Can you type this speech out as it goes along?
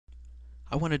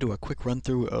I want to do a quick run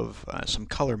through of some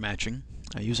color matching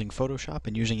using Photoshop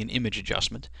and using an image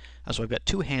adjustment. So I've got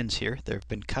two hands here. They've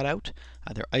been cut out.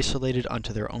 They're isolated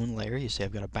onto their own layer. You see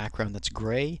I've got a background that's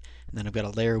gray, and then I've got a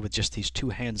layer with just these two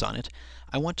hands on it.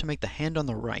 I want to make the hand on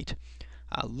the right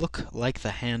look like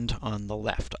the hand on the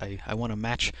left. I want to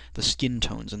match the skin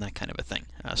tones and that kind of a thing.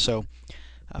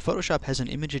 Photoshop has an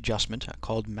image adjustment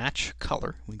called Match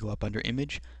Color. We go up under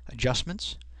Image,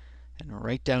 Adjustments, and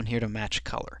right down here to Match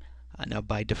Color. Now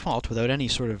by default, without any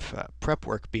sort of prep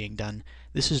work being done,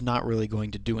 this is not really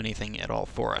going to do anything at all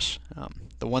for us.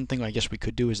 The one thing I guess we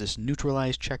could do is this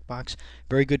Neutralize checkbox.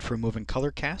 Very good for removing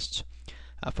color casts.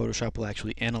 Photoshop will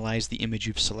actually analyze the image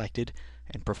you've selected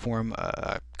and perform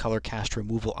a color cast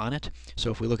removal on it.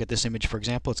 So if we look at this image, for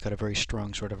example, it's got a very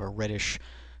strong sort of a reddish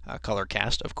color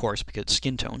cast, of course, because it's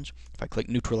skin tones. If I click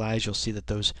Neutralize, you'll see that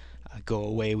those go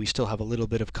away. We still have a little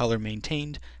bit of color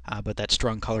maintained, but that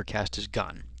strong color cast is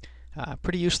gone.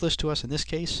 Pretty useless to us in this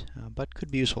case, but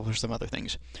could be useful for some other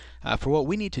things. For what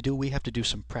we need to do, we have to do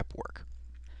some prep work.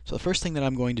 So the first thing that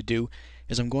I'm going to do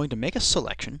is I'm going to make a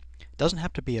selection. It doesn't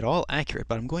have to be at all accurate,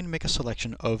 but I'm going to make a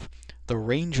selection of the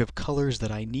range of colors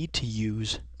that I need to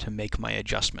use to make my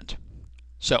adjustment.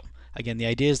 So again, the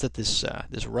idea is that this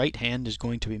right hand is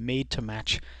going to be made to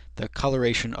match the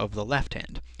coloration of the left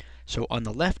hand. So on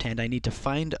the left hand, I need to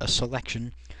find a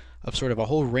selection of sort of a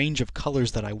whole range of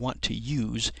colors that I want to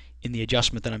use in the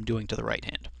adjustment that I'm doing to the right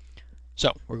hand.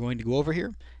 So we're going to go over here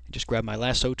and just grab my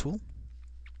lasso tool,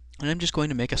 and I'm just going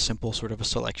to make a simple sort of a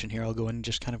selection here. I'll go in and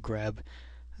just kind of grab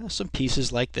some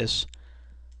pieces like this,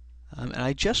 and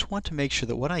I just want to make sure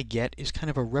that what I get is kind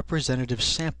of a representative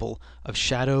sample of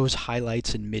shadows,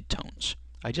 highlights, and midtones.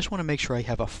 I just want to make sure I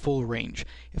have a full range.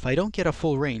 If I don't get a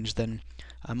full range, then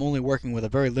I'm only working with a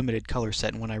very limited color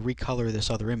set, and when I recolor this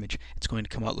other image, it's going to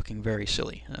come out looking very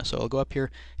silly. So I'll go up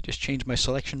here, just change my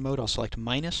selection mode. I'll select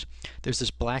minus. There's this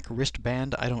black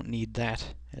wristband. I don't need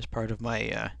that as part of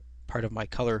my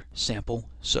color sample,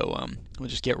 so we'll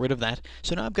just get rid of that.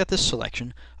 So now I've got this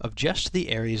selection of just the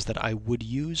areas that I would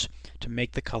use to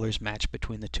make the colors match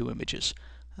between the two images.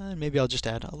 And maybe I'll just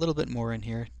add a little bit more in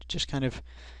here, just kind of,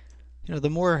 the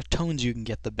more tones you can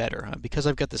get, the better. Because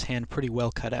I've got this hand pretty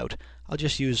well cut out, I'll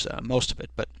just use most of it,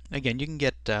 but again, you can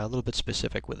get a little bit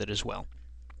specific with it as well.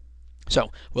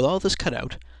 So, with all this cut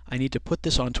out, I need to put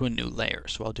this onto a new layer.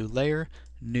 So I'll do Layer,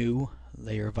 New,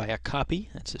 Layer via Copy,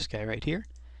 that's this guy right here,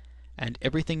 and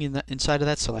everything inside of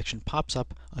that selection pops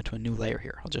up onto a new layer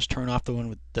here. I'll just turn off the one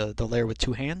with the layer with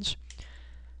two hands,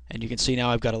 and you can see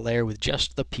now I've got a layer with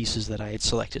just the pieces that I had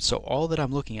selected. So all that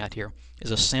I'm looking at here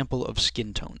is a sample of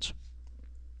skin tones.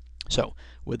 So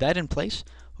with that in place,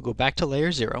 we'll go back to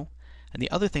layer 0, and the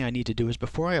other thing I need to do is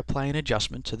before I apply an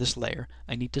adjustment to this layer,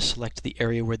 I need to select the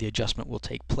area where the adjustment will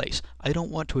take place. I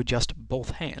don't want to adjust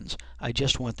both hands, I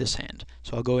just want this hand.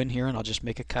 So I'll go in here and I'll just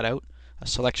make a cutout, a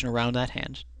selection around that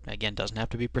hand. Again, doesn't have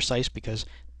to be precise because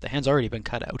the hand's already been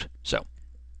cut out. So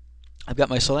I've got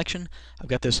my selection, I've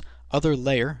got this other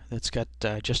layer that's got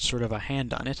just sort of a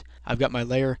hand on it. I've got my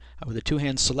layer with the two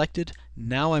hands selected.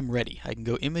 Now I'm ready. I can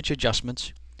go Image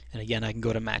Adjustments, and again I can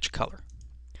go to Match Color.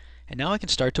 And now I can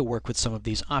start to work with some of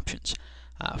these options.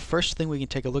 First thing we can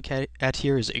take a look at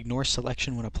here is Ignore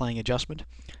Selection when applying adjustment.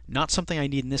 Not something I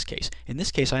need in this case. In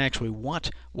this case I actually want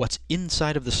what's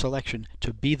inside of the selection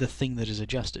to be the thing that is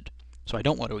adjusted. So I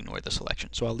don't want to ignore the selection,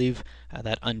 so I'll leave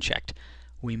that unchecked.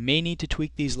 We may need to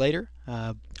tweak these later,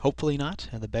 hopefully not.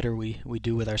 The better we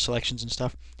do with our selections and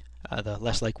stuff, the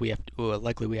less likely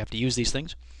we have to use these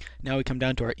things. Now we come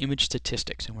down to our image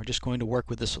statistics, and we're just going to work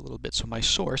with this a little bit. So my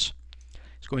source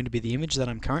is going to be the image that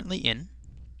I'm currently in,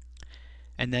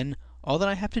 and then all that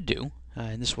I have to do,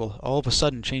 and this will all of a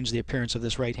sudden change the appearance of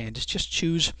this right hand, is just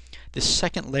choose this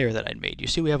second layer that I'd made. You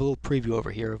see we have a little preview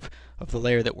over here of the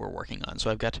layer that we're working on.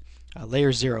 So I've got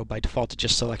layer 0. By default it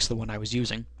just selects the one I was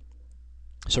using.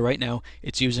 So right now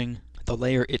it's using the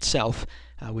layer itself,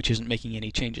 which isn't making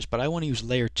any changes, but I want to use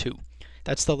layer 2.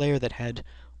 That's the layer that had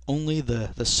only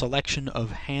the selection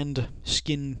of hand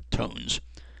skin tones.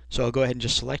 So I'll go ahead and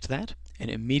just select that, and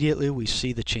immediately we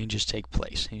see the changes take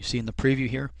place. And you see in the preview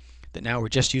here that now we're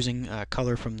just using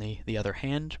color from the other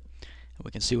hand, and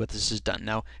we can see what this has done.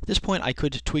 Now at this point I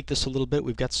could tweak this a little bit.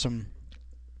 We've got some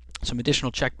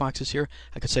additional checkboxes here.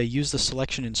 I could say use the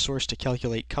selection in source to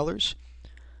calculate colors.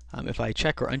 If I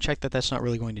check or uncheck that, that's not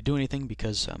really going to do anything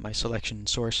because my selection in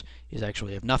source is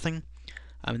actually of nothing.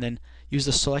 And then use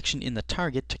the selection in the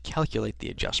target to calculate the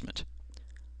adjustment.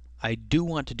 I do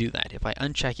want to do that. If I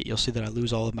uncheck it, you'll see that I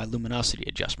lose all of my luminosity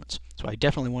adjustments. So I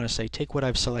definitely want to say take what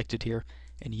I've selected here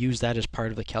and use that as part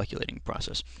of the calculating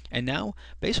process. And now,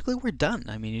 basically, we're done.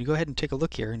 I mean, you go ahead and take a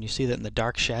look here, and you see that in the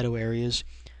dark shadow areas,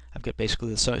 I've got basically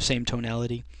the same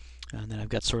tonality, and then I've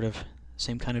got sort of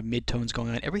same kind of mid-tones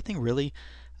going on. Everything really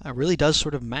does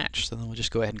sort of match. So then we'll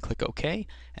just go ahead and click OK.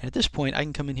 And at this point, I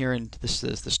can come in here, and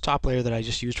this top layer that I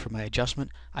just used for my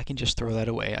adjustment, I can just throw that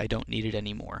away. I don't need it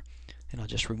anymore. And I'll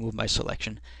just remove my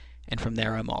selection. And from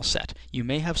there, I'm all set. You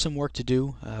may have some work to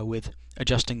do with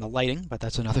adjusting the lighting, but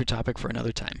that's another topic for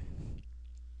another time.